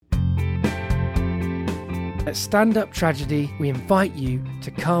At Stand Up Tragedy, we invite you to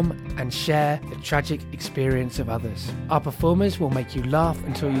come and share the tragic experience of others. Our performers will make you laugh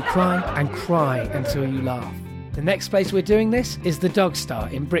until you cry and cry until you laugh. The next place we're doing this is the Dog Star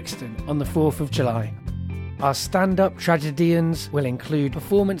in Brixton on the 4th of July. Our stand-up tragedians will include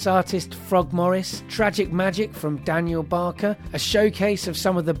performance artist Frog Morris, Tragic Magic from Daniel Barker, a showcase of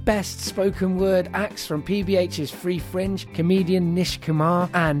some of the best spoken word acts from PBH's Free Fringe, comedian Nish Kumar,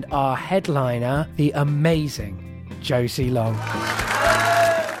 and our headliner, the amazing Josie Long.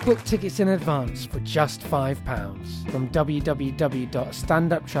 Book tickets in advance for just £5 from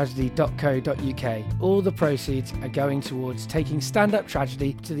www.standuptragedy.co.uk. All the proceeds are going towards taking Stand Up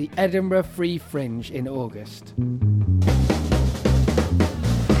Tragedy to the Edinburgh Free Fringe in August.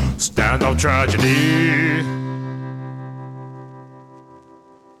 Stand Up Tragedy.